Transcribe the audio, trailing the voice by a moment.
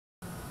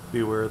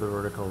Beware the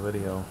vertical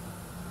video.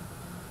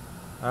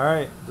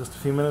 Alright, just a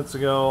few minutes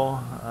ago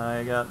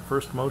I got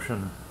first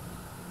motion.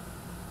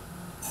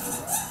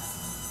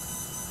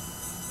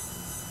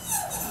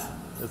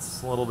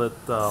 It's a little bit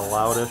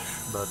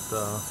loudish, but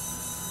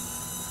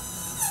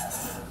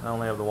I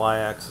only have the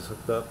Y-axis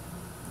hooked up.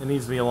 It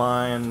needs to be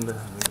aligned,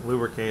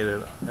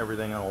 lubricated,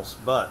 everything else,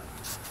 but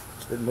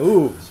it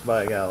moves,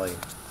 by golly.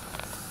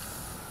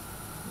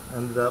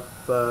 Ended up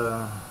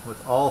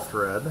with all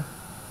thread,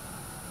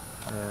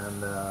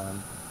 and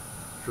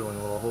drilling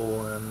a little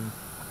hole in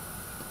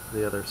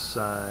the other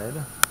side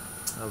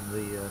of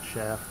the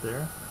shaft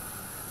there.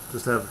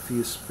 Just have a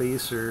few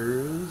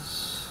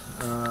spacers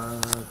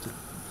to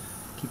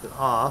keep it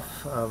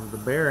off of the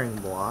bearing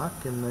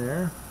block in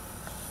there.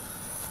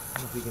 I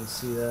don't know if you can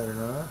see that or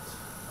not.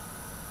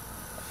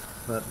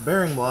 But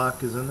bearing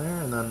block is in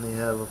there, and then they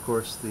have, of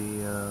course,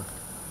 the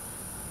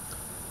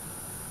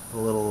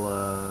little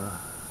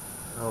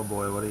oh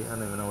boy, I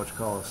don't even know what you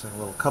call this thing. A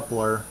little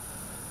coupler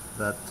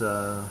that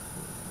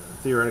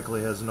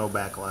theoretically has no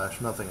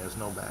backlash. Nothing has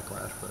no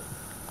backlash, but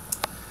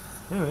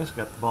anyways,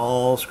 got the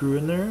ball screw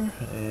in there,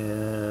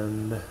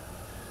 and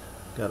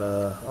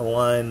gotta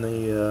align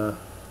the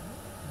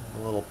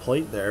little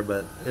plate there,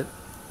 but it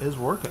is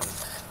working.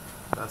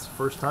 That's the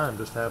first time.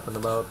 Just happened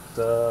about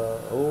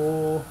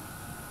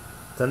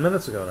 10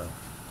 minutes ago now.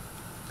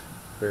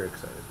 Very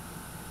excited.